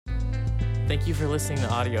Thank you for listening to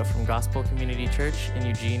audio from Gospel Community Church in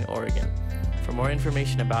Eugene, Oregon. For more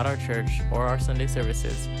information about our church or our Sunday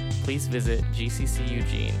services, please visit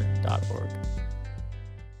gcceugene.org.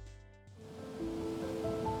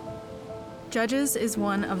 Judges is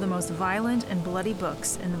one of the most violent and bloody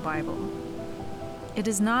books in the Bible. It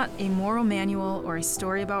is not a moral manual or a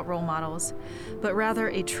story about role models, but rather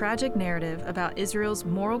a tragic narrative about Israel's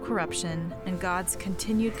moral corruption and God's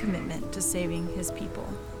continued commitment to saving his people.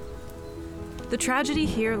 The tragedy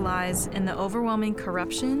here lies in the overwhelming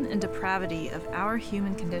corruption and depravity of our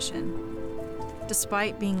human condition.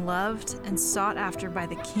 Despite being loved and sought after by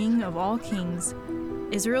the King of all kings,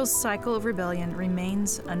 Israel's cycle of rebellion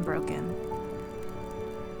remains unbroken.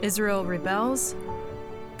 Israel rebels,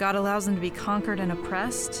 God allows them to be conquered and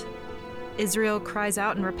oppressed. Israel cries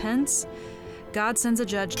out and repents, God sends a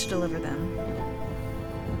judge to deliver them.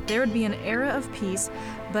 There would be an era of peace,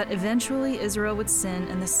 but eventually Israel would sin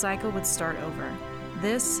and the cycle would start over.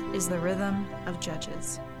 This is the rhythm of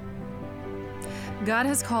Judges. God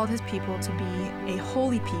has called his people to be a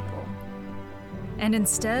holy people. And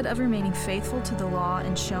instead of remaining faithful to the law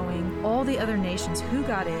and showing all the other nations who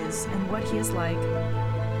God is and what he is like,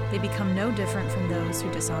 they become no different from those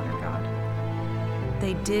who dishonor God.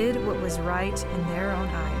 They did what was right in their own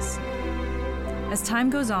eyes. As time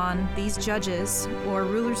goes on, these judges, or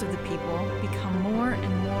rulers of the people, become more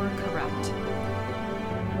and more corrupt.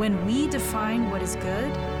 When we define what is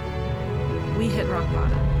good, we hit rock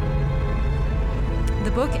bottom.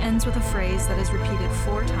 The book ends with a phrase that is repeated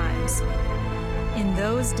 4 times. In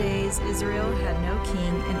those days, Israel had no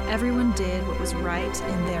king, and everyone did what was right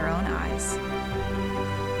in their own eyes.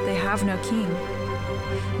 They have no king,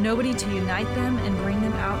 nobody to unite them and bring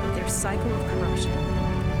them out of their cycle of corruption.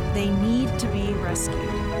 They need to be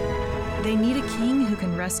rescued. They need a king who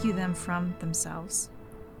can rescue them from themselves.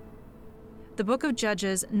 The book of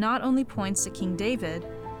Judges not only points to King David,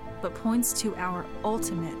 but points to our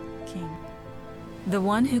ultimate king, the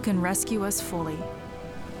one who can rescue us fully,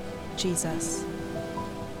 Jesus.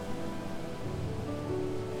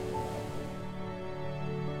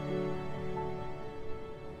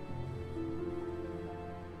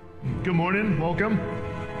 Good morning, welcome.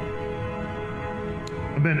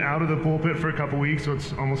 I've been out of the pulpit for a couple weeks, so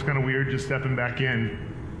it's almost kind of weird just stepping back in.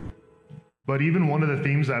 But even one of the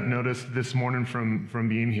themes I've noticed this morning from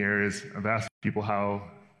being here is I've asked people how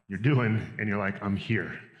you're doing, and you're like, I'm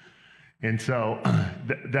here. And so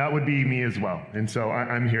that would be me as well. And so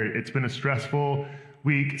I'm here. It's been a stressful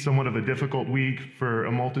week, somewhat of a difficult week for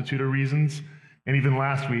a multitude of reasons. And even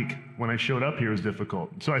last week, when I showed up here, was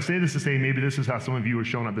difficult. So I say this to say, maybe this is how some of you were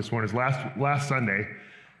showing up this morning. Is last Sunday,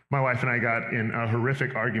 my wife and I got in a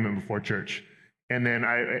horrific argument before church. And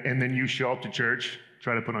then you show up to church,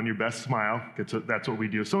 try to put on your best smile. That's what we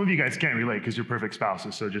do. Some of you guys can't relate because you're perfect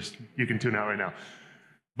spouses, so just, you can tune out right now.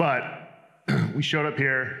 But we showed up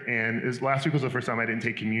here, and last week was the first time I didn't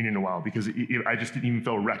take communion in a while because I just didn't even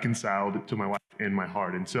feel reconciled to my wife in my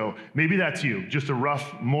heart. And so maybe that's you, just a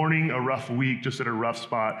rough morning, a rough week, just at a rough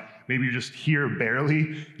spot. Maybe you're just here barely,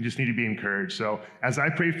 you just need to be encouraged. So as I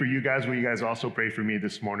pray for you guys, will you guys also pray for me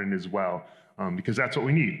this morning as well? Because that's what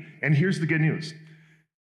we need. And here's the good news.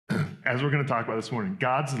 As we're going to talk about this morning,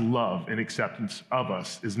 God's love and acceptance of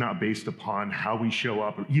us is not based upon how we show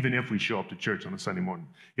up, or even if we show up to church on a Sunday morning.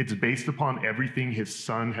 It's based upon everything his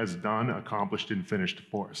son has done, accomplished, and finished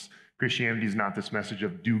for us. Christianity is not this message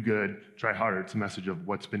of do good, try harder. It's a message of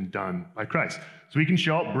what's been done by Christ. So we can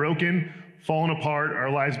show up broken, falling apart, our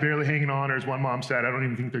lives barely hanging on, or as one mom said, I don't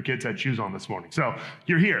even think their kids had shoes on this morning. So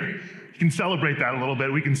you're here. You can celebrate that a little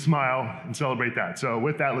bit. We can smile and celebrate that. So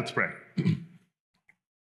with that, let's pray.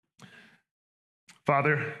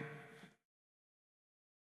 Father,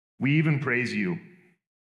 we even praise you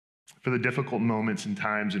for the difficult moments and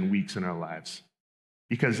times and weeks in our lives.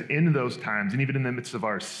 Because in those times, and even in the midst of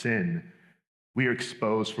our sin, we are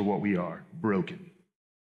exposed for what we are, broken.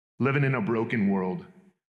 Living in a broken world.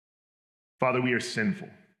 Father, we are sinful.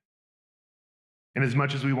 And as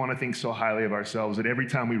much as we want to think so highly of ourselves, that every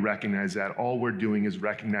time we recognize that, all we're doing is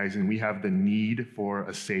recognizing we have the need for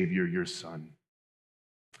a Savior, your Son.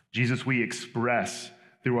 Jesus, we express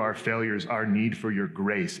through our failures our need for your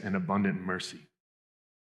grace and abundant mercy.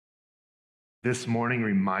 This morning,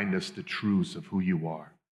 remind us the truths of who you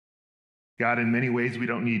are. God, in many ways, we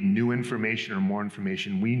don't need new information or more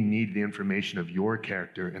information. We need the information of your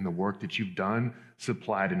character and the work that you've done,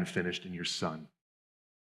 supplied, and finished in your Son.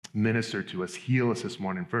 Minister to us, heal us this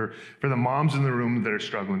morning. For the moms in the room that are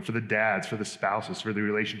struggling, for the dads, for the spouses, for the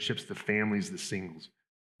relationships, the families, the singles,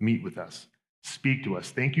 meet with us. Speak to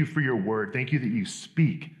us. Thank you for your word. Thank you that you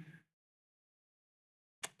speak.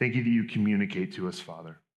 Thank you that you communicate to us,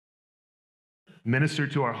 Father. Minister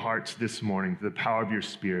to our hearts this morning through the power of your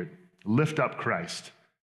Spirit. Lift up Christ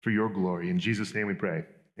for your glory. In Jesus' name we pray.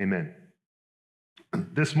 Amen.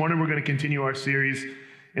 This morning we're going to continue our series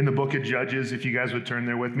in the book of Judges, if you guys would turn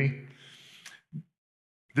there with me.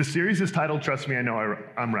 The series is titled, Trust Me, I Know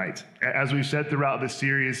I'm Right. As we've said throughout this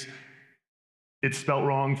series, it's spelt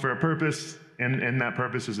wrong for a purpose, and that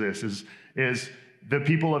purpose is this, is the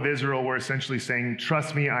people of Israel were essentially saying,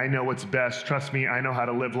 trust me, I know what's best. Trust me, I know how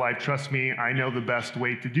to live life. Trust me, I know the best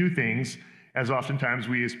way to do things, as oftentimes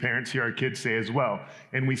we as parents hear our kids say as well.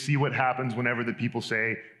 And we see what happens whenever the people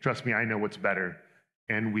say, trust me, I know what's better.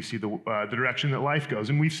 And we see the direction that life goes.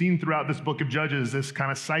 And we've seen throughout this book of Judges this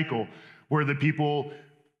kind of cycle where the people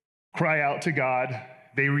cry out to God,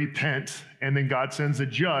 they repent, and then God sends a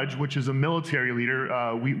judge, which is a military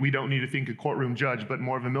leader. We don't need to think a courtroom judge, but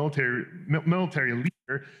more of a military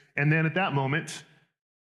leader. And then at that moment,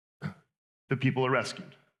 the people are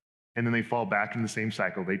rescued. And then they fall back in the same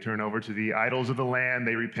cycle. They turn over to the idols of the land,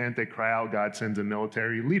 they repent, they cry out, God sends a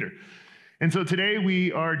military leader. And so today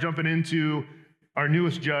we are jumping into our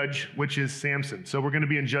newest judge, which is Samson. So we're going to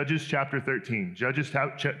be in Judges chapter 13. Judges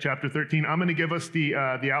chapter 13. I'm going to give us the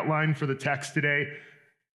outline for the text today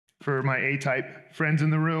for my A-type friends in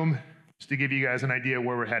the room, just to give you guys an idea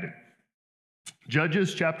where we're headed.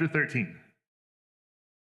 Judges chapter 13.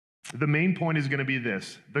 The main point is going to be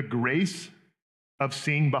this: the grace of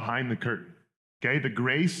seeing behind the curtain. Okay, the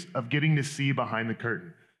grace of getting to see behind the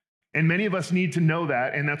curtain. And many of us need to know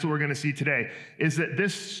that, and that's what we're going to see today, is that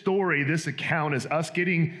this story, this account is us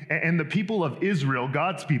getting, and the people of Israel,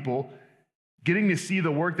 God's people, getting to see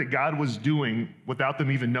the work that God was doing without them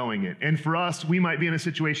even knowing it. And for us, we might be in a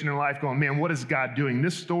situation in life going, man, what is God doing?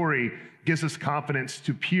 This story gives us confidence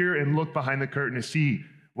to peer and look behind the curtain to see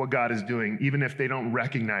what God is doing, even if they don't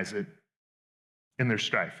recognize it in their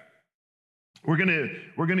strife. We're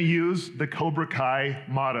gonna use the Cobra Kai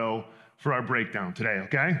motto for our breakdown today,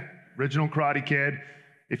 okay? Original Karate Kid.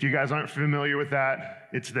 If you guys aren't familiar with that,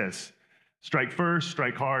 it's this: strike first,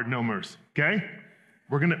 strike hard, no mercy, okay?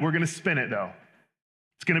 We're gonna spin it though.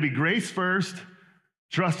 It's gonna be grace first,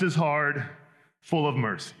 trust is hard, full of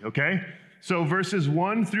mercy, okay? So verses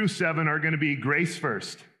 1 through 7 are gonna be grace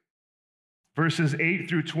first. Verses 8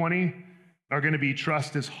 through 20 are gonna be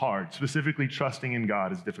trust is hard, specifically trusting in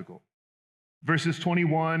God is difficult. Verses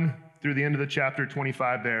 21 through the end of the chapter,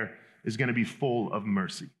 25 there, is gonna be full of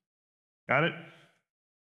mercy. Got it?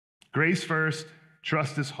 Grace first,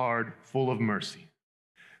 trust is hard, full of mercy.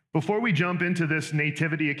 Before we jump into this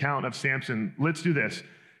nativity account of Samson, let's do this.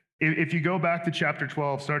 If you go back to chapter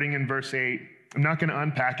 12, starting in verse 8, I'm not going to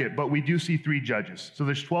unpack it, but we do see 3 judges. So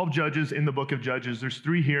there's 12 judges in the book of Judges. There's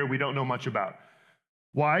 3 here we don't know much about.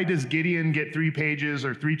 Why does Gideon get 3 pages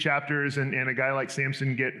or 3 chapters and a guy like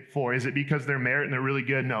Samson get 4? Is it because they're merit and they're really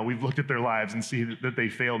good? No, we've looked at their lives and see that they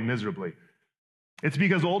failed miserably. It's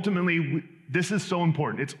because ultimately, this is so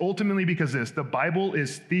important. It's ultimately because the Bible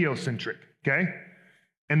is theocentric, okay?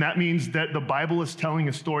 And that means that the Bible is telling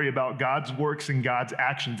a story about God's works and God's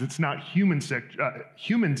actions. It's not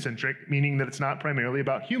human-centric, meaning that it's not primarily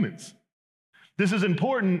about humans. This is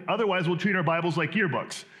important, otherwise we'll treat our Bibles like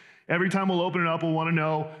yearbooks. Every time we'll open it up, we'll want to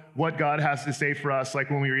know what God has to say for us,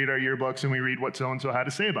 like when we read our yearbooks and we read what so-and-so had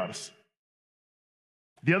to say about us.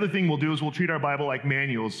 The other thing we'll do is we'll treat our Bible like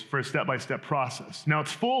manuals for a step-by-step process. Now,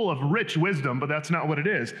 it's full of rich wisdom, but that's not what it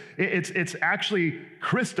is. It's actually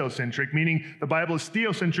Christocentric, meaning the Bible is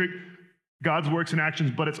theocentric, God's works and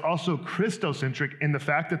actions, but it's also Christocentric in the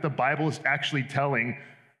fact that the Bible is actually telling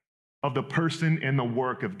of the person and the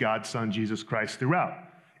work of God's Son, Jesus Christ, throughout.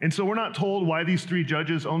 And so we're not told why these 3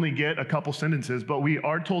 judges only get a couple sentences, but we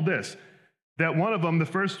are told this, that one of them, the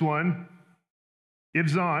first one,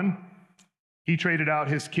 Ibzan, he traded out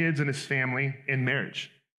his kids and his family in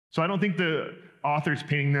marriage. So I don't think the author's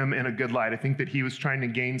painting them in a good light. I think that he was trying to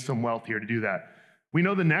gain some wealth here to do that. We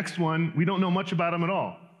know the next one, we don't know much about him at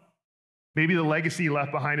all. Maybe the legacy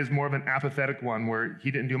left behind is more of an apathetic one where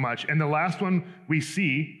he didn't do much. And the last one we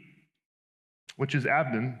see, which is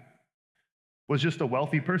Abdon, was just a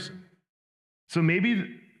wealthy person. So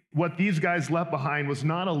maybe what these guys left behind was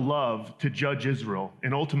not a love to judge Israel,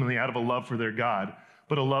 and ultimately out of a love for their God,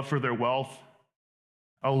 but a love for their wealth,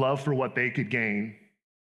 a love for what they could gain,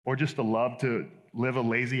 or just a love to live a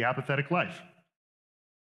lazy, apathetic life.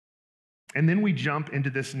 And then we jump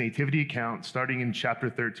into this nativity account starting in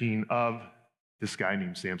chapter 13 of this guy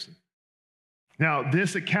named Samson. Now,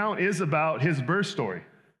 this account is about his birth story.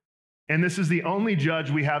 And this is the only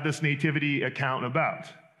judge we have this nativity account about.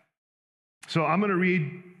 So I'm going to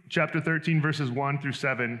read chapter 13, verses 1 through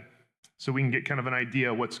 7, so we can get kind of an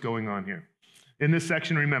idea of what's going on here. In this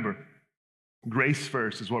section, remember, Grace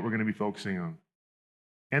first is what we're going to be focusing on.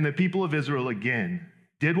 And the people of Israel again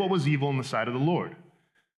did what was evil in the sight of the Lord.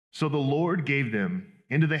 So the Lord gave them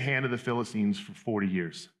into the hand of the Philistines for 40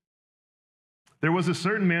 years. There was a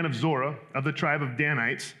certain man of Zorah, of the tribe of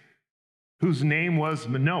Danites, whose name was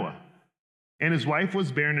Manoah, and his wife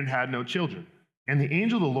was barren and had no children. And the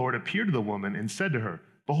angel of the Lord appeared to the woman and said to her,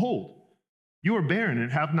 Behold, you are barren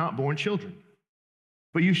and have not borne children,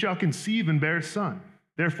 but you shall conceive and bear a son.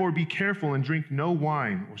 Therefore be careful and drink no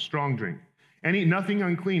wine or strong drink, and eat nothing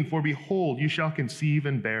unclean, for behold, you shall conceive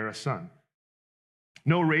and bear a son.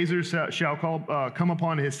 No razor shall come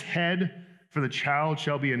upon his head, for the child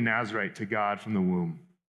shall be a Nazarite to God from the womb.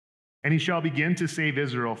 And he shall begin to save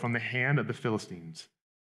Israel from the hand of the Philistines.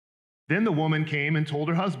 Then the woman came and told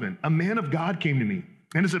her husband, A man of God came to me,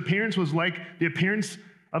 and his appearance was like the appearance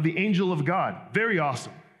of the angel of God. Very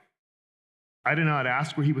awesome. I did not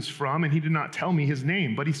ask where he was from, and he did not tell me his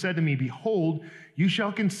name. But he said to me, Behold, you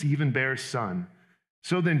shall conceive and bear a son.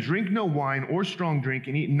 So then drink no wine or strong drink,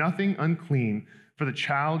 and eat nothing unclean, for the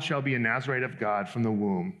child shall be a Nazarite of God from the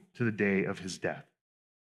womb to the day of his death.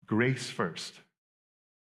 Grace first.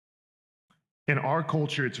 In our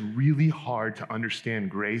culture, it's really hard to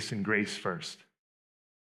understand grace and grace first.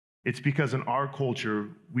 It's because in our culture,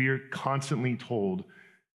 we are constantly told,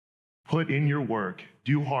 put in your work,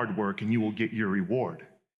 do hard work, and you will get your reward.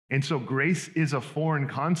 And so grace is a foreign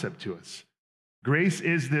concept to us. Grace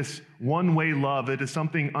is this one-way love. It is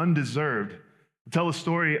something undeserved. I'll tell a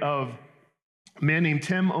story of a man named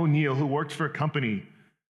Tim O'Neill who worked for a company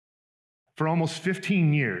for almost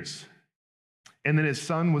 15 years. And then his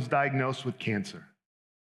son was diagnosed with cancer.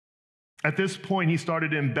 At this point, he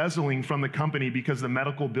started embezzling from the company because the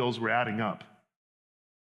medical bills were adding up.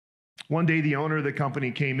 One day, the owner of the company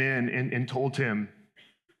came in and told Tim,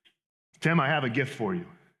 Tim, I have a gift for you.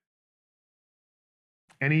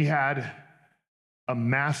 And he had a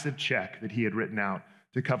massive check that he had written out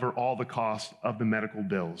to cover all the costs of the medical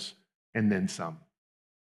bills and then some.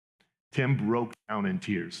 Tim broke down in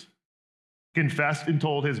tears, confessed and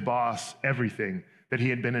told his boss everything that he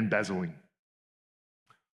had been embezzling,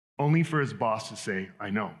 only for his boss to say, I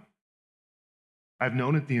know. I've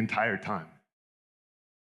known it the entire time.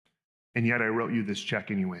 And yet I wrote you this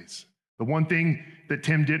check anyways. The one thing that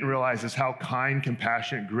Tim didn't realize is how kind,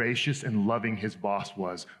 compassionate, gracious, and loving his boss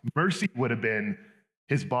was. Mercy would have been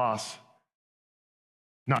his boss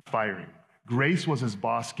not firing. Grace was his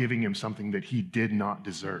boss giving him something that he did not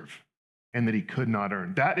deserve and that he could not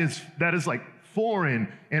earn. That is like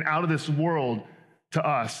foreign and out of this world to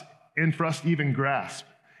us and for us to even grasp.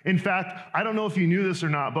 In fact, I don't know if you knew this or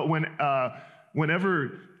not, but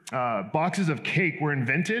whenever boxes of cake were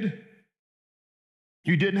invented,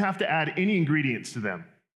 you didn't have to add any ingredients to them.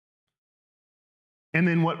 And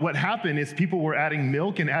then what happened is people were adding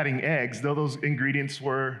milk and adding eggs, though those ingredients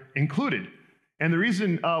were included. And the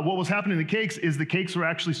reason what was happening to the cakes is the cakes were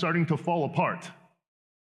actually starting to fall apart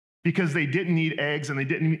because they didn't need eggs and they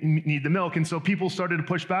didn't need the milk. And so people started to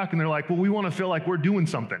push back and they're like, well, we want to feel like we're doing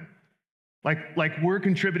something. Like we're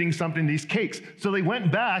contributing something to these cakes. So they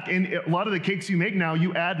went back, and a lot of the cakes you make now,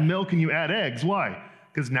 you add milk and you add eggs. Why?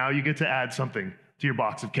 Because now you get to add something to your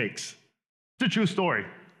box of cakes. It's a true story. At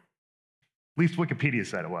least Wikipedia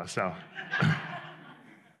said it was, so.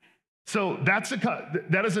 So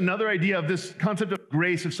that is another idea of this concept of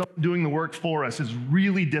grace, of someone doing the work for us is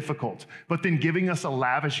really difficult. But then giving us a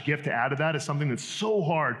lavish gift to add to that is something that's so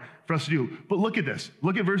hard for us to do. But look at this.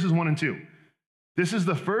 Look at verses 1 and 2. This is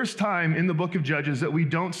the first time in the book of Judges that we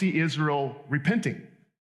don't see Israel repenting.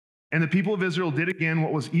 And the people of Israel did again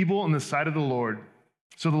what was evil in the sight of the Lord.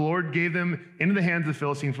 So the Lord gave them into the hands of the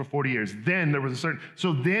Philistines for 40 years. Then there was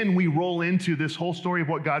so then we roll into this whole story of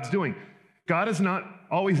what God's doing. God is not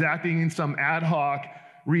always acting in some ad hoc,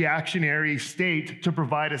 reactionary state to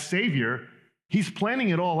provide a savior. He's planning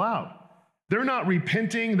it all out. They're not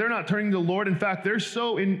repenting. They're not turning to the Lord. In fact, they're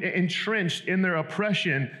so entrenched in their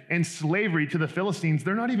oppression and slavery to the Philistines,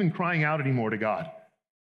 they're not even crying out anymore to God.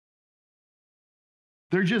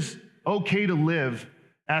 They're just okay to live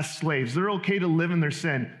as slaves. They're okay to live in their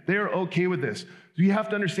sin. They are okay with this. You have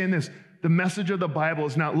to understand this. The message of the Bible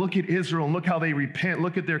is not look at Israel and look how they repent.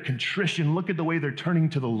 Look at their contrition. Look at the way they're turning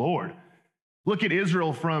to the Lord. Look at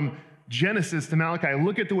Israel from Genesis to Malachi.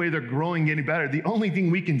 Look at the way they're growing, getting better. The only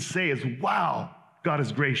thing we can say is, wow, God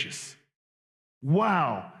is gracious.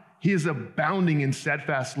 Wow, he is abounding in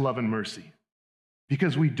steadfast love and mercy.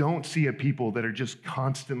 Because we don't see a people that are just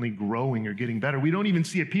constantly growing or getting better. We don't even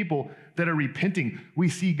see a people that are repenting. We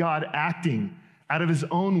see God acting out of his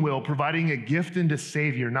own will, providing a gift and a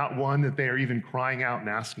savior, not one that they are even crying out and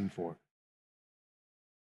asking for.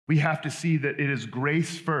 We have to see that it is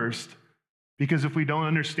grace first Because if we don't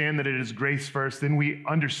understand that it is grace first, then we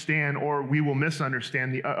understand, or we will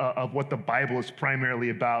misunderstand of what the Bible is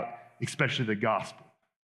primarily about, especially the gospel.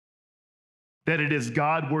 That it is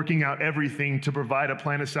God working out everything to provide a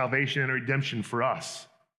plan of salvation and redemption for us.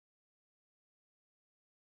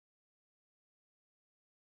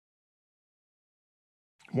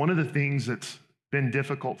 One of the things that's been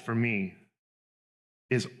difficult for me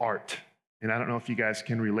is art. And I don't know if you guys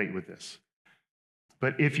can relate with this.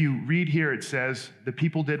 But if you read here, it says, the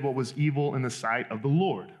people did what was evil in the sight of the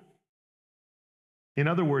Lord. In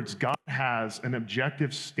other words, God has an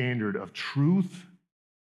objective standard of truth,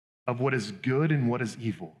 of what is good and what is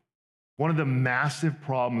evil. One of the massive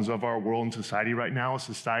problems of our world and society right now is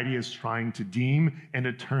society is trying to deem and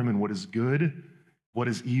determine what is good, what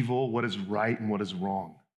is evil, what is right, and what is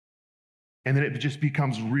wrong. And then it just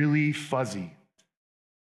becomes really fuzzy.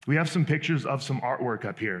 We have some pictures of some artwork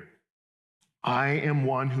up here. I am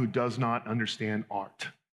one who does not understand art,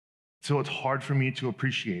 so it's hard for me to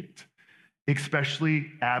appreciate it,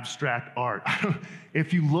 especially abstract art.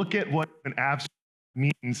 If you look at what an abstract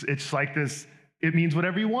means, it's like this, it means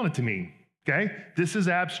whatever you want it to mean, okay? This is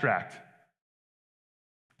abstract.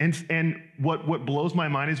 And what blows my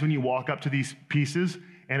mind is when you walk up to these pieces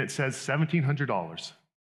and it says $1,700. And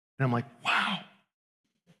I'm like, wow,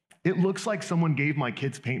 it looks like someone gave my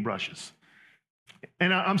kids paintbrushes.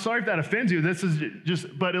 And I'm sorry if that offends you. This is just,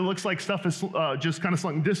 but it looks like stuff is just kind of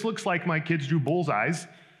slung. This looks like my kids drew bullseyes.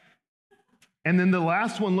 And then the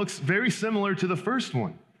last one looks very similar to the first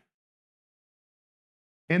one.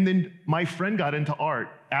 And then my friend got into art,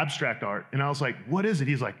 abstract art. And I was like, what is it?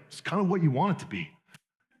 He's like, it's kind of what you want it to be.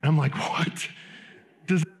 And I'm like, what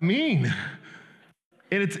does that mean?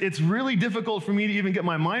 And it's really difficult for me to even get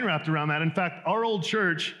my mind wrapped around that. In fact, our old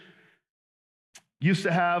church used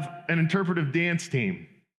to have an interpretive dance team.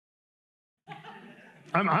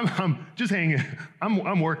 I'm just hanging.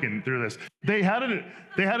 I'm working through this. They had an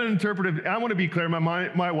interpretive. I want to be clear.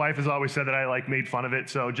 My wife has always said that I made fun of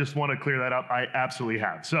it. So just want to clear that up. I absolutely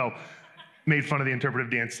have. So made fun of the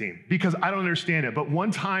interpretive dance team because I don't understand it. But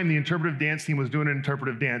one time the interpretive dance team was doing an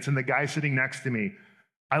interpretive dance, and the guy sitting next to me,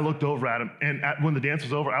 I looked over at him, and when the dance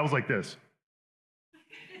was over, I was like this.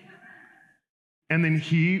 And then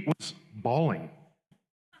he was bawling.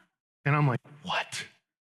 And I'm like, what?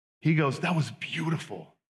 He goes, that was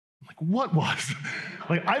beautiful. I'm like, what was?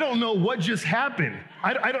 I don't know what just happened.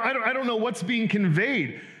 I don't know what's being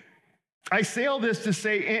conveyed. I say all this to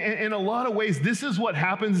say, in a lot of ways, this is what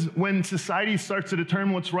happens when society starts to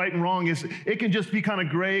determine what's right and wrong. Is it can just be kind of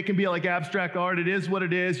gray. It can be like abstract art. It is what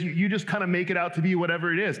it is. You just kind of make it out to be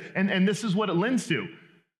whatever it is. And this is what it lends to.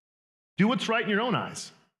 Do what's right in your own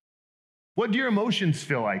eyes. What do your emotions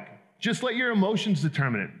feel like? Just let your emotions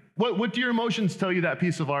determine it. What do your emotions tell you that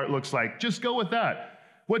piece of art looks like? Just go with that.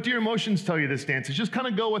 What do your emotions tell you this dance is? Just kind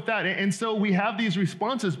of go with that. And so we have these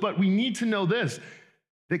responses, but we need to know this,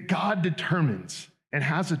 that God determines and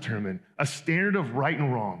has determined a standard of right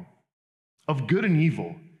and wrong, of good and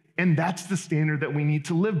evil, and that's the standard that we need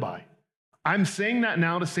to live by. I'm saying that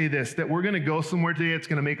now to say this, that we're going to go somewhere today that's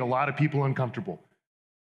going to make a lot of people uncomfortable,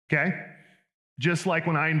 okay? Just like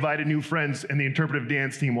when I invited new friends and the interpretive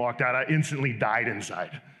dance team walked out, I instantly died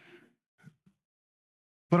inside.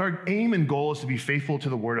 But our aim and goal is to be faithful to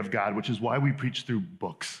the Word of God, which is why we preach through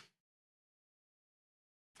books.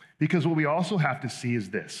 Because what we also have to see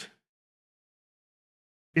is this,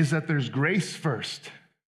 is that there's grace first.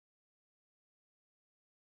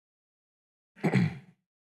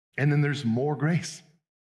 And then there's more grace.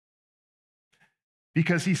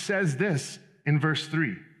 Because he says this in verse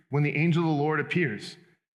 3, when the angel of the Lord appears,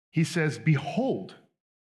 he says, behold,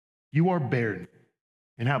 you are barren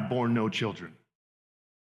and have borne no children.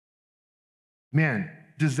 Man,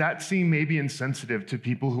 does that seem maybe insensitive to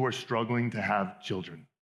people who are struggling to have children?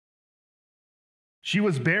 She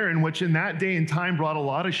was barren, which in that day and time brought a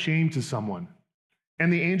lot of shame to someone.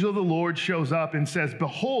 And the angel of the Lord shows up and says,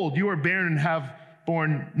 behold, you are barren and have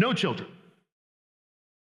borne no children,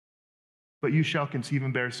 but you shall conceive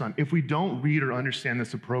and bear a son. If we don't read or understand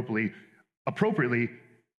this appropriately,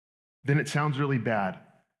 then it sounds really bad.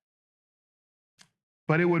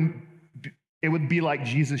 But it would be like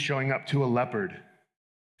Jesus showing up to a leopard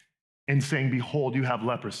and saying, behold, you have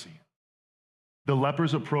leprosy. The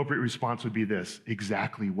leper's appropriate response would be this,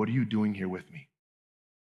 exactly, what are you doing here with me?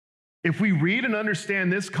 If we read and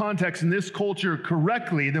understand this context and this culture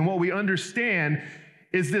correctly, then what we understand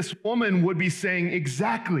is this woman would be saying,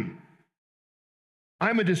 exactly,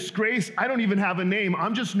 I'm a disgrace. I don't even have a name.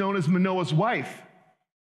 I'm just known as Manoah's wife.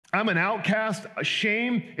 I'm an outcast, a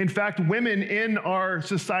shame. In fact, women in our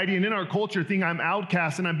society and in our culture think I'm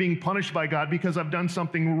outcast and I'm being punished by God because I've done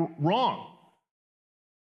something wrong.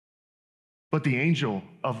 But the angel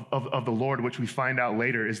of the Lord, which we find out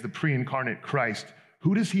later is the pre-incarnate Christ,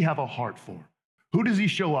 who does he have a heart for? Who does he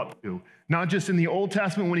show up to? Not just in the Old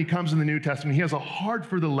Testament, when he comes in the New Testament, he has a heart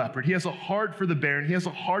for the leopard. He has a heart for the barren. He has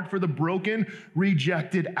a heart for the broken,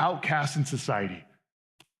 rejected, outcast in society.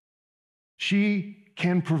 She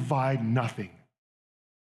can provide nothing.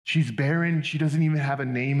 She's barren. She doesn't even have a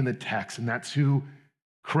name in the text, and that's who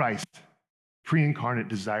Christ, pre-incarnate,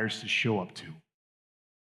 desires to show up to.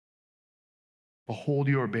 Behold,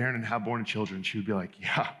 you are barren and have borne children. She would be like,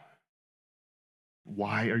 yeah,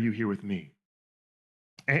 why are you here with me?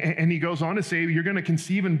 And he goes on to say, you're going to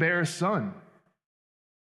conceive and bear a son.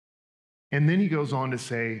 And then he goes on to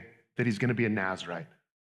say that he's going to be a Nazirite,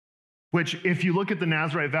 which if you look at the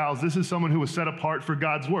Nazirite vows, this is someone who was set apart for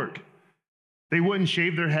God's work. They wouldn't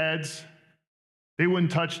shave their heads, they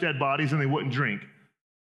wouldn't touch dead bodies, and they wouldn't drink.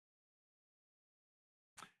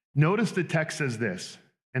 Notice the text says this,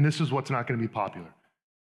 and this is what's not going to be popular.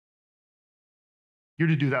 You're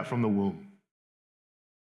to do that from the womb.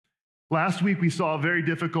 Last week, we saw a very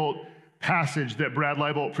difficult passage that Brad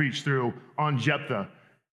Leibolt preached through on Jephthah,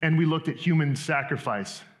 and we looked at human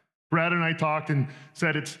sacrifice. Brad and I talked and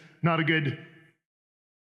said it's not a good,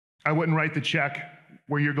 I wouldn't write the check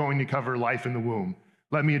where you're going to cover life in the womb.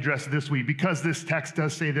 Let me address it this week. Because this text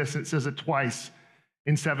does say this, it says it twice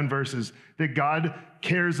in 7 verses, that God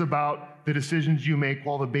cares about the decisions you make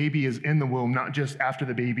while the baby is in the womb, not just after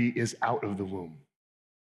the baby is out of the womb.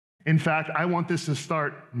 In fact, I want this to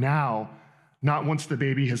start now, not once the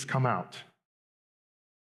baby has come out.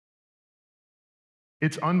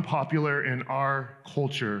 It's unpopular in our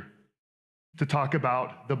culture to talk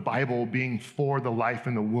about the Bible being for the life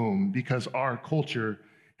in the womb because our culture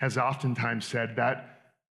has oftentimes said that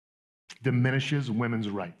diminishes women's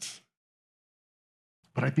rights.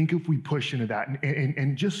 But I think if we push into that,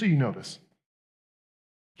 and just so you know this,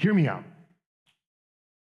 hear me out.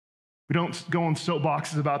 We don't go on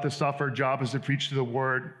soapboxes about this stuff. Our job is to preach to the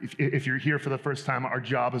word. If you're here for the first time, our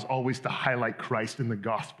job is always to highlight Christ in the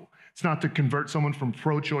gospel. It's not to convert someone from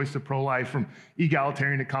pro-choice to pro-life, from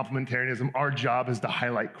egalitarian to complementarianism. Our job is to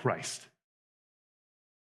highlight Christ.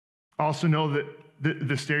 Also know that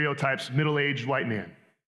the stereotypes, middle-aged white man.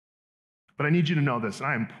 But I need you to know this.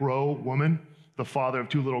 I am pro-woman, the father of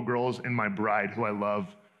 2 little girls, and my bride, who I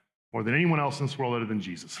love more than anyone else in this world other than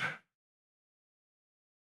Jesus.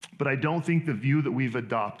 But I don't think the view that we've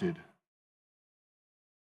adopted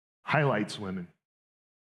highlights women.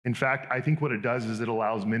 In fact, I think what it does is it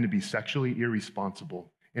allows men to be sexually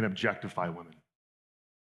irresponsible and objectify women.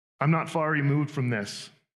 I'm not far removed from this.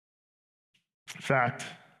 In fact,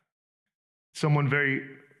 someone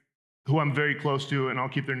who I'm very close to, and I'll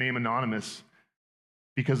keep their name anonymous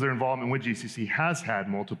because their involvement with GCC, has had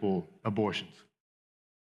multiple abortions.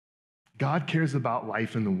 God cares about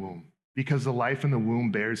life in the womb, because the life in the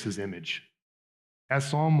womb bears his image. As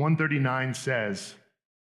Psalm 139 says,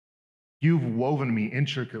 you've woven me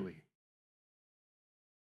intricately.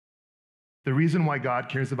 The reason why God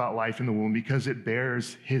cares about life in the womb, because it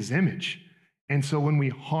bears his image. And so when we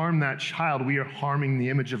harm that child, we are harming the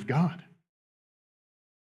image of God.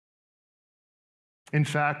 In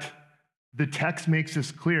fact, the text makes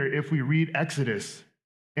this clear. If we read Exodus,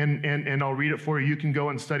 and I'll read it for you, you can go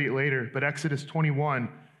and study it later, but Exodus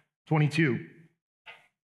 21:22.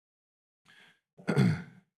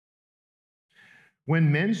 When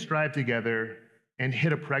men strive together and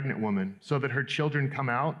hit a pregnant woman so that her children come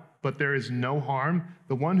out, but there is no harm,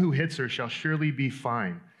 the one who hits her shall surely be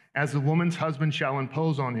fined, as the woman's husband shall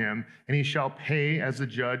impose on him, and he shall pay as the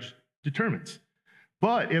judge determines.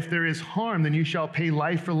 But if there is harm, then you shall pay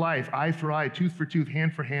life for life, eye for eye, tooth for tooth,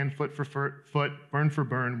 hand for hand, foot for foot, burn for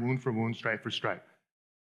burn, wound for wound, stripe for stripe.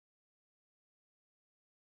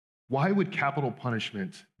 Why would capital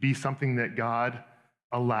punishment be something that God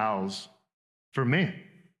allows for man?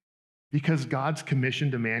 Because God's commission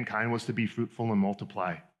to mankind was to be fruitful and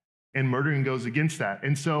multiply. And murdering goes against that.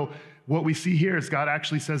 And so what we see here is God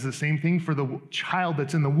actually says the same thing for the child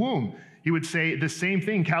that's in the womb. He would say the same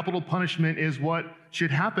thing. Capital punishment is what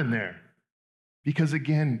should happen there. Because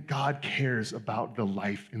again, God cares about the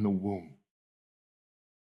life in the womb.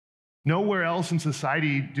 Nowhere else in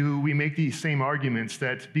society do we make these same arguments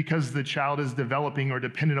that because the child is developing or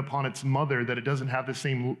dependent upon its mother, that it doesn't have the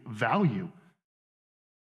same value.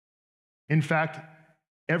 In fact,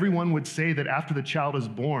 everyone would say that after the child is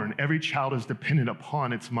born, every child is dependent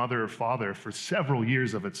upon its mother or father for several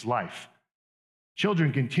years of its life.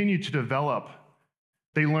 Children continue to develop.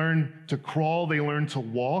 They learn to crawl, they learn to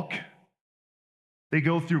walk. They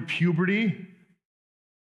go through puberty.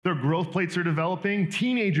 Their growth plates are developing.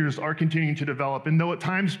 Teenagers are continuing to develop. And though at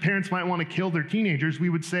times parents might want to kill their teenagers, we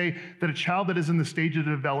would say that a child that is in the stage of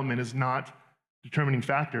development is not a determining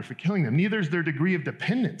factor for killing them. Neither is their degree of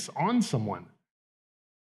dependence on someone.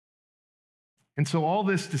 And so all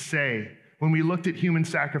this to say, when we looked at human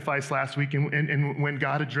sacrifice last week and when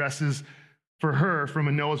God addresses for her from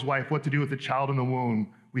Manoah's wife what to do with the child in the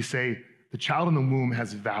womb, we say the child in the womb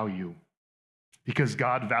has value because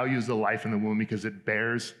God values the life in the womb because it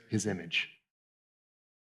bears his image.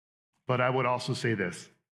 But I would also say this,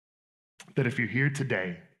 that if you're here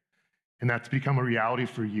today and that's become a reality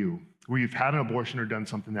for you, where you've had an abortion or done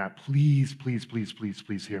something that, please, please, please, please,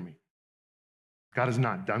 please hear me. God is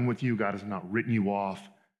not done with you. God has not written you off.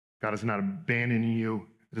 God is not abandoning you.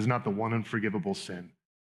 It is not the one unforgivable sin.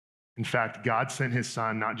 In fact, God sent his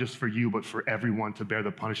son, not just for you, but for everyone to bear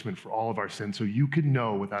the punishment for all of our sins, so you could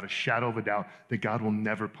know without a shadow of a doubt that God will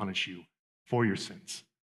never punish you for your sins.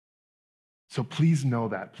 So please know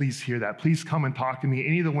that. Please hear that. Please come and talk to me.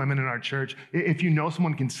 Any of the women in our church, if you know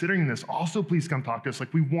someone considering this, also please come talk to us.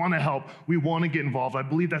 Like, we want to help. We want to get involved. I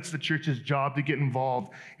believe that's the church's job, to get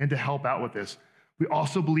involved and to help out with this. We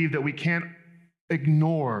also believe that we can't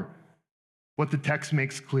ignore what the text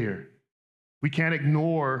makes clear. We can't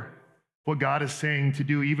ignore what God is saying to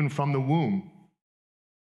do even from the womb.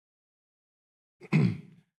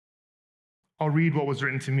 I'll read what was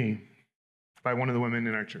written to me by one of the women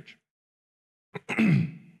in our church.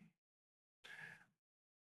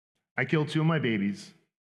 I killed 2 of my babies.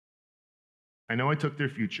 I know I took their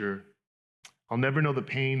future. I'll never know the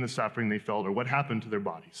pain, the suffering they felt, or what happened to their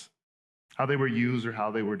bodies, how they were used or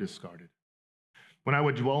how they were discarded. When I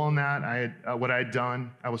would dwell on that, what I had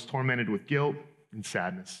done, I was tormented with guilt and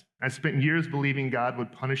sadness. I spent years believing God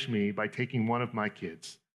would punish me by taking one of my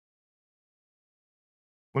kids.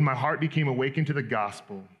 When my heart became awakened to the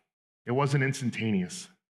gospel, it wasn't instantaneous.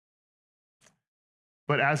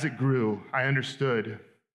 But as it grew, I understood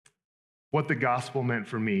what the gospel meant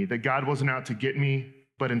for me, that God wasn't out to get me,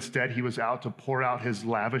 but instead he was out to pour out his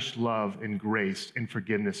lavish love and grace and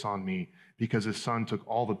forgiveness on me because his son took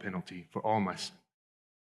all the penalty for all my sin.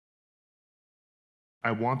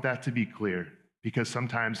 I want that to be clear, because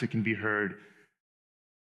sometimes it can be heard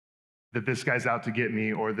that this guy's out to get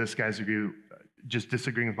me, or this guy's just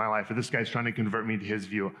disagreeing with my life, or this guy's trying to convert me to his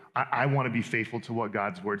view. I want to be faithful to what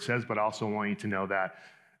God's word says, but I also want you to know that,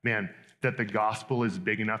 man, that the gospel is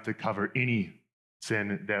big enough to cover any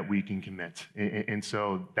sin that we can commit. And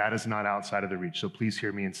so that is not outside of the reach. So please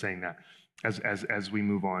hear me in saying that as we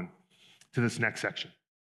move on to this next section.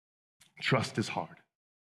 Trust is hard.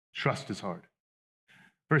 Trust is hard.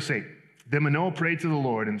 Verse 8, then Manoah prayed to the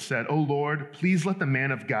Lord and said, "O Lord, please let the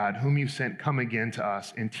man of God whom you sent come again to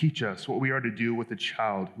us and teach us what we are to do with the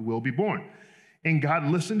child who will be born." And God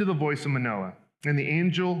listened to the voice of Manoah, and the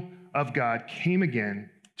angel of God came again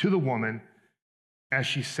to the woman as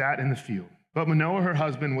she sat in the field. But Manoah, her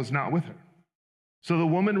husband, was not with her. So the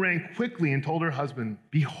woman ran quickly and told her husband,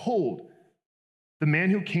 "Behold, the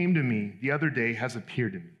man who came to me the other day has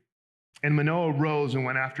appeared to me." And Manoah rose and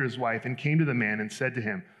went after his wife and came to the man and said to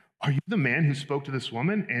him, "Are you the man who spoke to this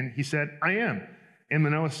woman?" And he said, "I am." And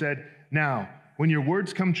Manoah said, "Now, when your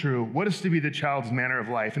words come true, what is to be the child's manner of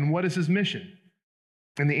life, and what is his mission?"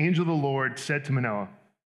 And the angel of the Lord said to Manoah,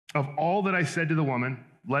 "Of all that I said to the woman,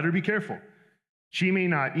 let her be careful. She may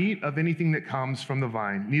not eat of anything that comes from the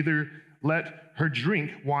vine, neither let her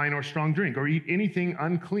drink wine or strong drink, or eat anything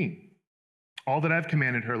unclean. All that I've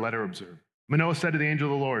commanded her, let her observe." Manoah said to the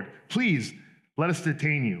angel of the Lord, "Please, let us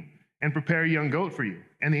detain you and prepare a young goat for you."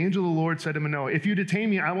 And the angel of the Lord said to Manoah, "If you detain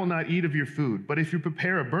me, I will not eat of your food. But if you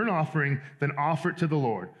prepare a burnt offering, then offer it to the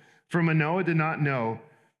Lord." For Manoah did not know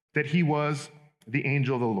that he was the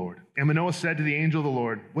angel of the Lord. And Manoah said to the angel of the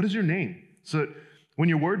Lord, "What is your name? So that when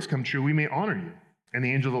your words come true, we may honor you." And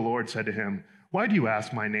the angel of the Lord said to him, "Why do you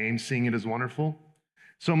ask my name, seeing it is wonderful?"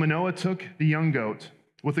 So Manoah took the young goat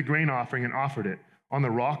with the grain offering and offered it on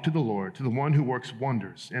the rock to the Lord, to the one who works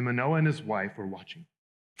wonders. And Manoah and his wife were watching.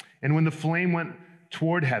 And when the flame went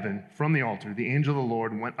toward heaven from the altar, the angel of the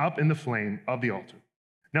Lord went up in the flame of the altar.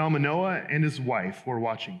 Now Manoah and his wife were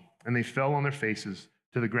watching, and they fell on their faces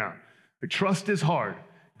to the ground. But trust is hard.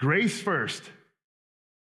 Grace first.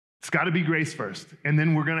 It's got to be grace first. And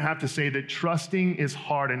then we're going to have to say that trusting is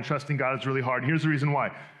hard, and trusting God is really hard. And here's the reason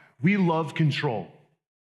why. We love control.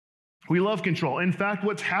 We love control. In fact,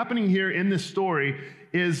 what's happening here in this story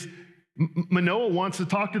is Manoah wants to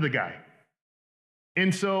talk to the guy.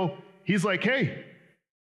 And so he's like, "Hey,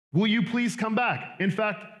 will you please come back?" In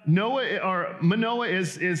fact, Manoah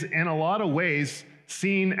is in a lot of ways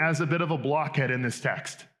seen as a bit of a blockhead in this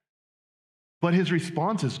text. But his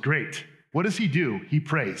response is great. What does he do? He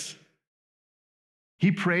prays.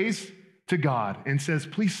 He prays to God and says,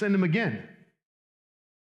 please send him again.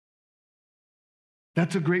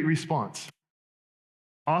 That's a great response.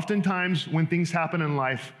 Oftentimes, when things happen in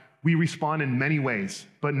life, we respond in many ways,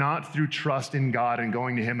 but not through trust in God and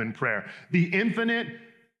going to him in prayer. The infinite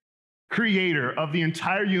creator of the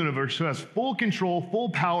entire universe, who has full control, full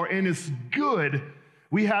power, and is good,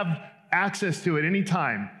 we have access to it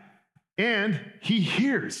anytime. And he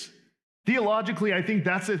hears. Theologically, I think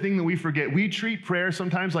that's the thing that we forget. We treat prayer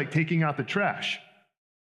sometimes like taking out the trash,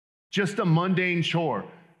 just a mundane chore.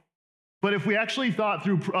 But if we actually thought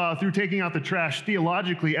through taking out the trash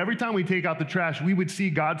theologically, every time we take out the trash, we would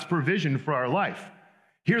see God's provision for our life.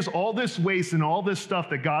 Here's all this waste and all this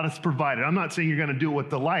stuff that God has provided. I'm not saying you're going to do it with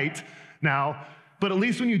delight now, but at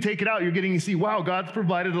least when you take it out, you're getting to see, wow, God's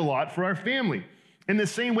provided a lot for our family. In the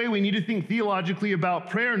same way, we need to think theologically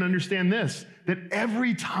about prayer and understand this, that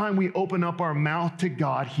every time we open up our mouth to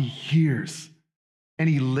God, he hears and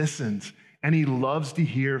he listens and he loves to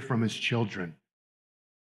hear from his children.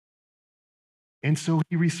 And so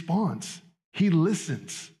he responds. He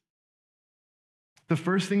listens. The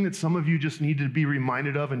first thing that some of you just need to be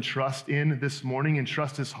reminded of and trust in this morning, and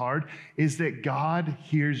trust is hard, is that God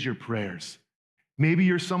hears your prayers. Maybe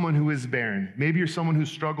you're someone who is barren. Maybe you're someone who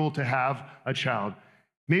struggled to have a child.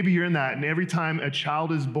 Maybe you're in that, and every time a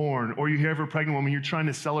child is born or you hear of a pregnant woman, you're trying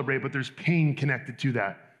to celebrate, but there's pain connected to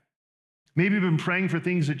that. Maybe you've been praying for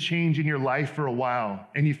things to change in your life for a while,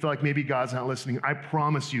 and you feel like maybe God's not listening. I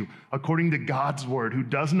promise you, according to God's word, who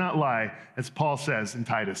does not lie, as Paul says in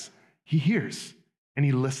Titus, he hears, and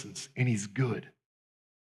he listens, and he's good.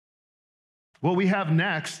 What we have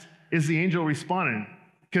next is the angel responding,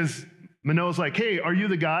 because Manoah's like, hey, are you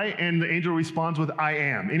the guy? And the angel responds with, I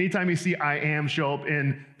am. Anytime you see I am show up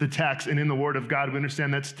in the text and in the word of God, we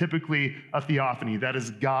understand that's typically a theophany. That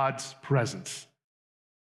is God's presence.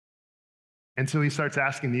 And so he starts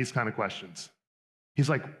asking these kind of questions. He's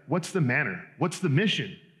like, what's the manner? What's the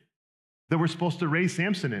mission that we're supposed to raise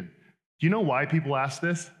Samson in? Do you know why people ask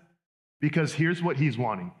this? Because here's what he's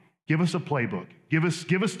wanting. Give us a playbook. Give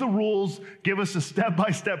us the rules. Give us a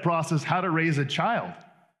step-by-step process how to raise a child.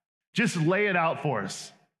 Just lay it out for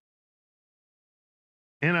us.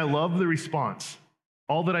 And I love the response.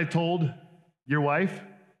 All that I told your wife,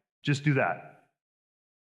 just do that.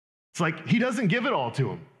 It's like he doesn't give it all to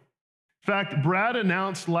him. In fact, Brad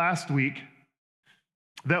announced last week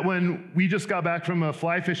that when we just got back from a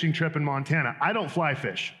fly fishing trip in Montana, I don't fly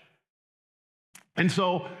fish. And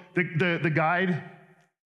so the guide,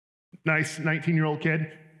 nice 19-year-old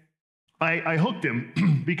kid, I hooked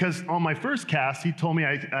him because on my first cast, he told me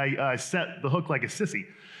I set the hook like a sissy.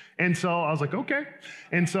 And so I was like, okay.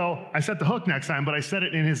 And so I set the hook next time, but I set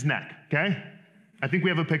it in his neck, okay? I think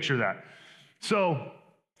we have a picture of that. So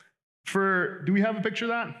do we have a picture of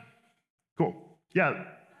that? Cool. Yeah.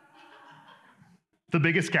 The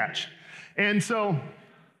biggest catch. And so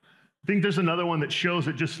I think there's another one that shows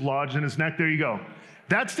it just lodged in his neck. There you go.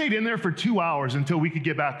 That stayed in there for 2 hours until we could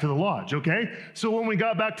get back to the lodge, okay? So when we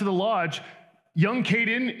got back to the lodge, young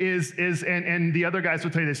Caden is and the other guys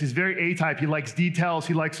will tell you this, he's very A-type. He likes details.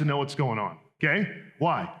 He likes to know what's going on, okay?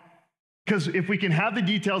 Why? Because if we can have the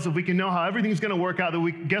details, if we can know how everything's going to work out,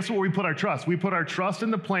 then guess where we put our trust? We put our trust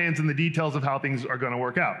in the plans and the details of how things are going to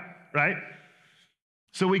work out, right?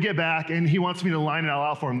 So we get back, and he wants me to line it all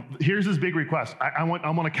out for him. Here's his big request. I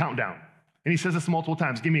want a countdown. And he says this multiple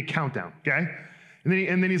times. Give me a countdown, okay?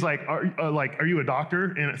 And then he's like, are you a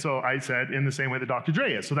doctor? And so I said, in the same way that Dr.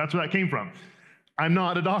 Dre is. So that's where that came from. I'm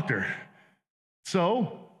not a doctor.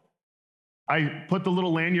 So I put the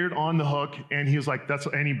little lanyard on the hook, and he was like,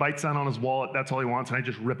 and he bites down on his wallet. That's all he wants, and I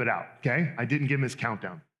just rip it out, okay? I didn't give him his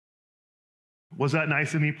countdown. Was that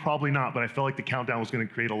nice of me? Probably not, but I felt like the countdown was going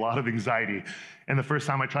to create a lot of anxiety. And the first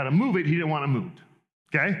time I tried to move it, he didn't want to move,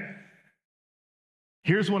 okay?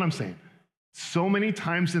 Here's what I'm saying. So many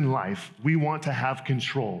times in life, we want to have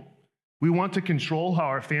control. We want to control how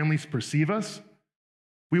our families perceive us.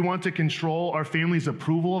 We want to control our family's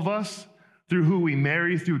approval of us through who we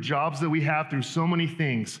marry, through jobs that we have, through so many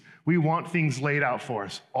things. We want things laid out for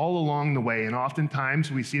us all along the way. And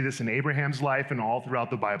oftentimes we see this in Abraham's life and all throughout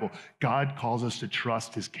the Bible. God calls us to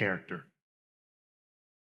trust his character.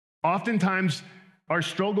 Oftentimes, our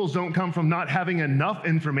struggles don't come from not having enough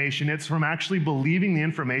information. It's from actually believing the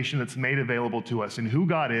information that's made available to us and who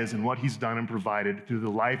God is and what he's done and provided through the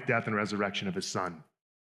life, death, and resurrection of his son.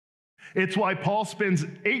 It's why Paul spends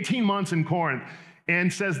 18 months in Corinth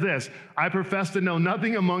and says this, I profess to know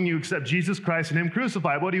nothing among you except Jesus Christ and him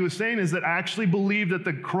crucified. What he was saying is that I actually believe that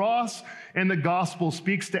the cross and the gospel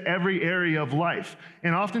speaks to every area of life.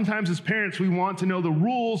 And oftentimes as parents, we want to know the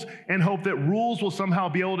rules and hope that rules will somehow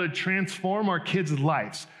be able to transform our kids'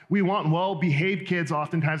 lives. We want well-behaved kids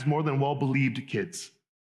oftentimes more than well-believed kids,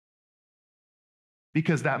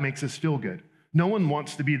 because that makes us feel good. No one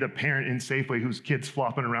wants to be the parent in Safeway whose kid's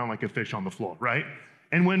flopping around like a fish on the floor, right?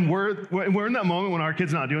 And when we're in that moment when our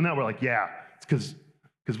kid's not doing that, we're like, yeah, it's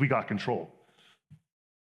because we got control.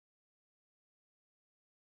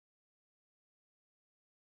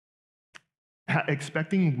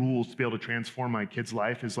 Expecting rules to be able to transform my kid's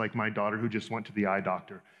life is like my daughter who just went to the eye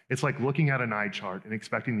doctor. It's like looking at an eye chart and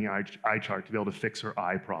expecting the eye chart to be able to fix her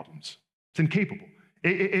eye problems. It's incapable.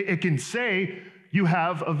 It can say you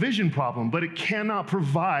have a vision problem, but it cannot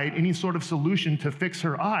provide any sort of solution to fix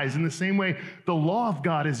her eyes. In the same way, the law of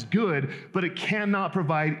God is good, but it cannot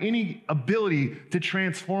provide any ability to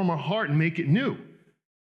transform our heart and make it new.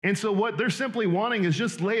 And so what they're simply wanting is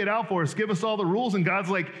just lay it out for us, give us all the rules, and God's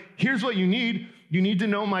like, here's what you need. You need to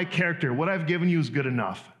know my character. What I've given you is good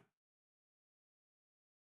enough.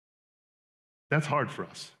 That's hard for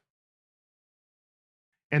us.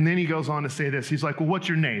 And then he goes on to say this. He's like, well, what's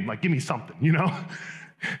your name? Like, give me something, you know?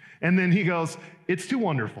 And then he goes, it's too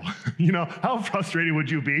wonderful. You know, how frustrated would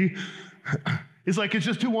you be? It's like, it's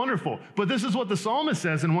just too wonderful. But this is what the psalmist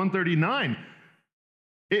says in 139.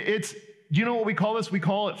 Do you know what we call this? We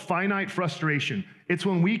call it finite frustration. It's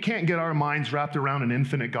when we can't get our minds wrapped around an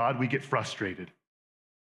infinite God, we get frustrated.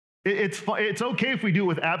 It's okay if we do it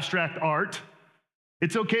with abstract art.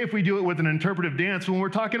 It's okay if we do it with an interpretive dance. When we're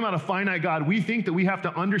talking about a finite God, we think that we have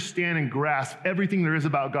to understand and grasp everything there is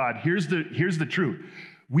about God. Here's the truth.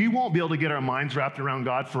 We won't be able to get our minds wrapped around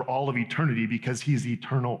God for all of eternity because he's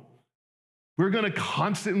eternal. We're going to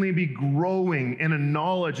constantly be growing in a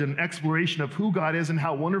knowledge and exploration of who God is and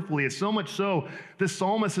how wonderful he is. So much so, this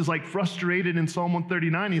psalmist is like frustrated in Psalm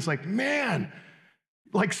 139. He's like, man,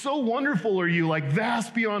 like so wonderful are you, like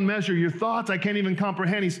vast beyond measure. Your thoughts I can't even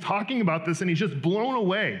comprehend. He's talking about this and he's just blown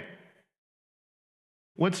away.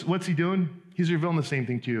 What's he doing? He's revealing the same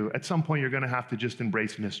thing to you. At some point, you're going to have to just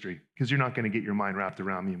embrace mystery because you're not going to get your mind wrapped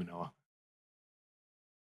around me, Manoah.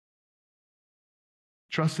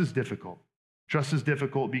 Trust is difficult. Trust is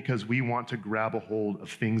difficult because we want to grab a hold of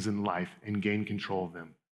things in life and gain control of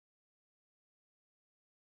them.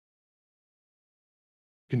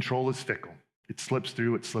 Control is fickle. It slips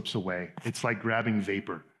through, it slips away. It's like grabbing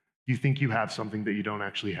vapor. You think you have something that you don't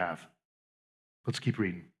actually have. Let's keep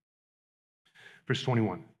reading. Verse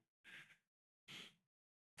 21.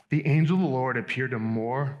 The angel of the Lord appeared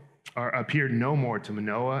no more to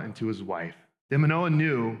Manoah and to his wife. Then Manoah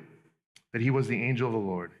knew that he was the angel of the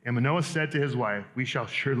Lord. And Manoah said to his wife, we shall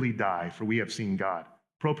surely die, for we have seen God.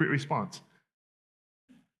 Appropriate response.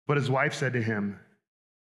 But his wife said to him,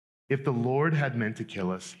 if the Lord had meant to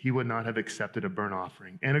kill us, he would not have accepted a burnt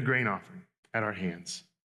offering and a grain offering at our hands.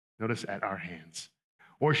 Notice, at our hands.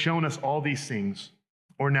 Or shown us all these things,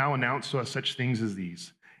 or now announced to us such things as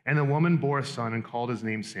these. And the woman bore a son and called his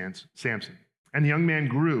name Samson. And the young man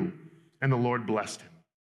grew, and the Lord blessed him.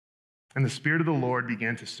 And the Spirit of the Lord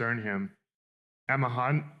began to stir in him at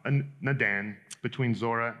Mahaneh-dan between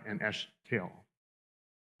Zorah and Eshtaol.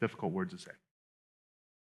 Difficult words to say.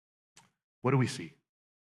 What do we see?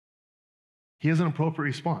 He has an appropriate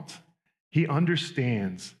response. He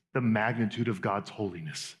understands the magnitude of God's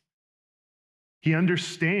holiness. He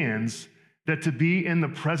understands that to be in the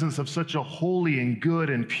presence of such a holy and good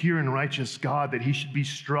and pure and righteous God, that he should be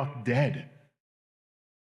struck dead.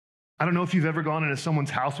 I don't know if you've ever gone into someone's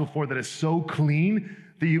house before that is so clean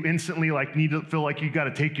that you instantly need to feel like you got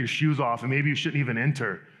to take your shoes off and maybe you shouldn't even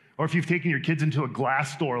enter. Or if you've taken your kids into a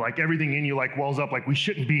glass store, like everything in you wells up like we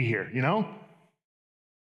shouldn't be here, you know?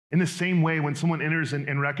 In the same way, when someone enters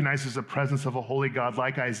and recognizes the presence of a holy God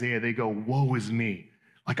like Isaiah, they go, woe is me.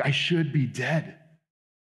 Like I should be dead.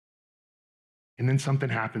 And then something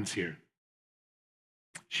happens here.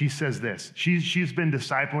 She says this. She's been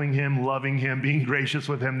discipling him, loving him, being gracious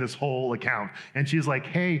with him this whole account. And she's like,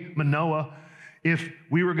 hey, Manoah, if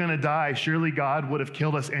we were going to die, surely God would have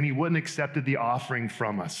killed us and he wouldn't have accepted the offering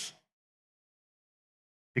from us,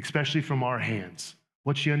 especially from our hands.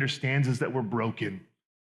 What she understands is that we're broken.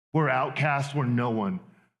 We're outcasts, we're no one.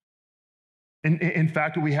 And in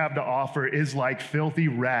fact, what we have to offer is like filthy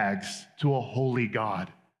rags to a holy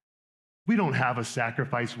God. We don't have a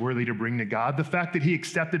sacrifice worthy to bring to God. The fact that he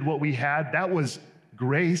accepted what we had, that was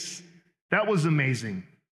grace. That was amazing.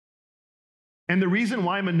 And the reason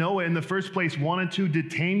why Manoah in the first place wanted to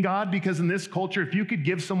detain God, because in this culture, if you could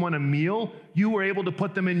give someone a meal, you were able to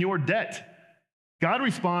put them in your debt. God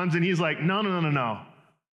responds and he's like, no.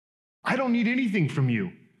 I don't need anything from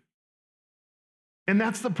you. And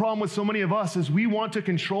that's the problem with so many of us is we want to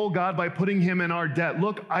control God by putting him in our debt.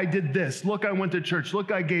 Look, I did this. Look, I went to church.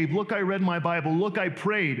 Look, I gave. Look, I read my Bible. Look, I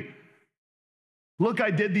prayed. Look,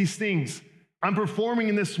 I did these things. I'm performing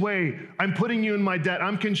in this way. I'm putting you in my debt.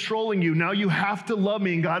 I'm controlling you. Now you have to love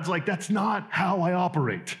me. And God's like, that's not how I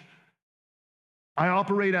operate. I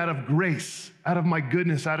operate out of grace, out of my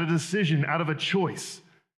goodness, out of decision, out of a choice.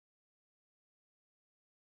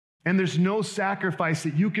 And there's no sacrifice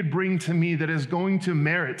that you could bring to me that is going to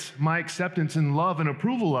merit my acceptance and love and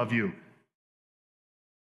approval of you.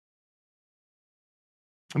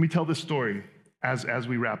 Let me tell this story as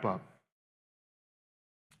we wrap up.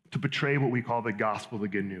 To portray what we call the gospel, the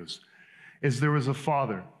good news, is there was a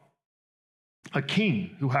father, a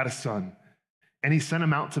king who had a son, and he sent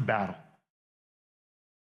him out to battle.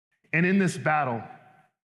 And in this battle,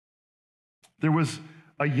 there was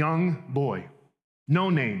a young boy, no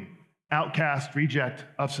name, outcast, reject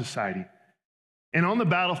of society. And on the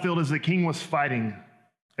battlefield, as the king was fighting,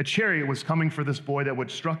 a chariot was coming for this boy that would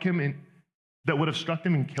have struck him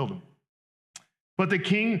and killed him. But the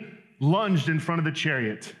king lunged in front of the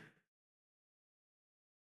chariot,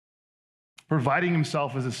 providing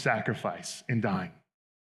himself as a sacrifice and dying.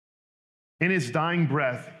 In his dying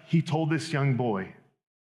breath, he told this young boy,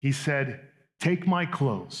 he said, take my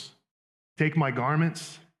clothes, take my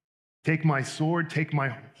garments, take my sword, take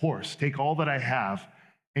my horse, take all that I have,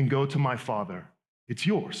 and go to my father. It's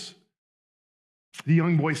yours. The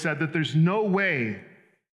young boy said that there's no way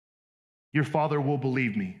your father will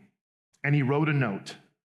believe me. And he wrote a note,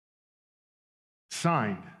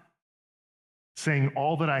 signed, saying,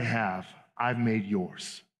 all that I have, I've made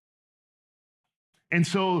yours. And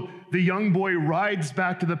so the young boy rides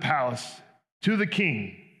back to the palace, to the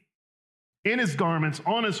king, in his garments,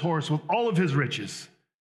 on his horse, with all of his riches,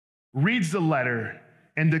 reads the letter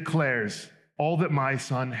and declares, all that my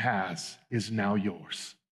son has is now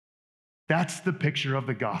yours. That's the picture of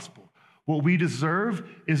the gospel. What we deserve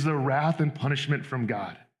is the wrath and punishment from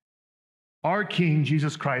God. Our King,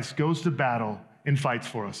 Jesus Christ, goes to battle and fights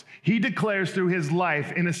for us. He declares through his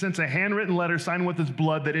life, in a sense, a handwritten letter signed with his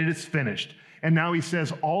blood that it is finished. And now he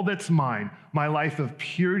says, all that's mine, my life of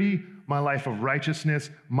purity, my life of righteousness,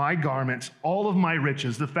 my garments, all of my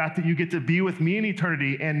riches, the fact that you get to be with me in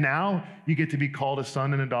eternity, and now you get to be called a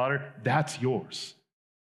son and a daughter, that's yours.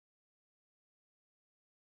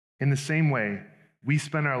 In the same way, we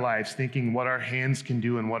spend our lives thinking what our hands can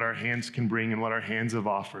do and what our hands can bring and what our hands have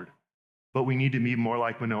offered. But we need to be more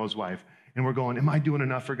like Manoah's wife. And we're going, am I doing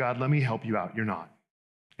enough for God? Let me help you out. You're not.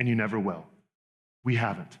 And you never will. We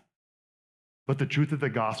haven't. But the truth of the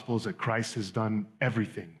gospel is that Christ has done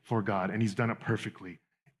everything for God, and he's done it perfectly.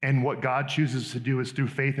 And what God chooses to do is through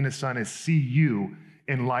faith in his son is see you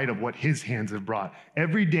in light of what his hands have brought.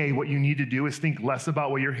 Every day, what you need to do is think less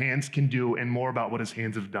about what your hands can do and more about what his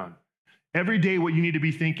hands have done. Every day, what you need to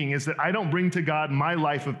be thinking is that I don't bring to God my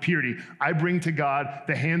life of purity. I bring to God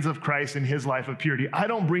the hands of Christ and his life of purity. I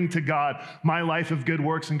don't bring to God my life of good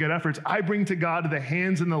works and good efforts. I bring to God the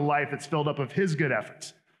hands and the life that's filled up of his good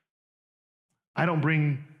efforts. I don't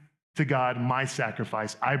bring to God my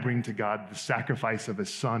sacrifice. I bring to God the sacrifice of his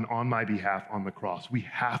son on my behalf on the cross. We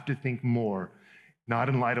have to think more, not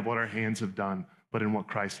in light of what our hands have done, but in what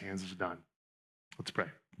Christ's hands has done. Let's pray.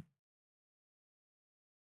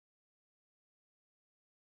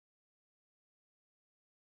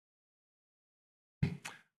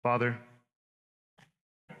 Father,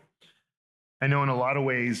 I know in a lot of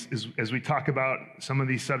ways, as we talk about some of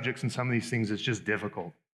these subjects and some of these things, it's just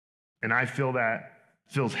difficult. And I feel that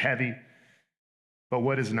feels heavy. But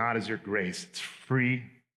what is not is your grace. It's free.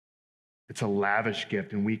 It's a lavish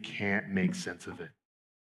gift, and we can't make sense of it.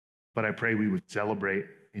 But I pray we would celebrate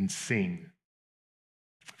and sing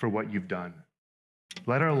for what you've done.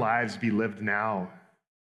 Let our lives be lived now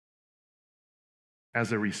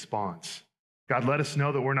as a response. God, let us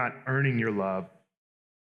know that we're not earning your love,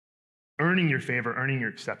 earning your favor, earning your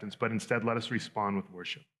acceptance, but instead let us respond with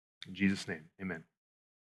worship. In Jesus' name, amen.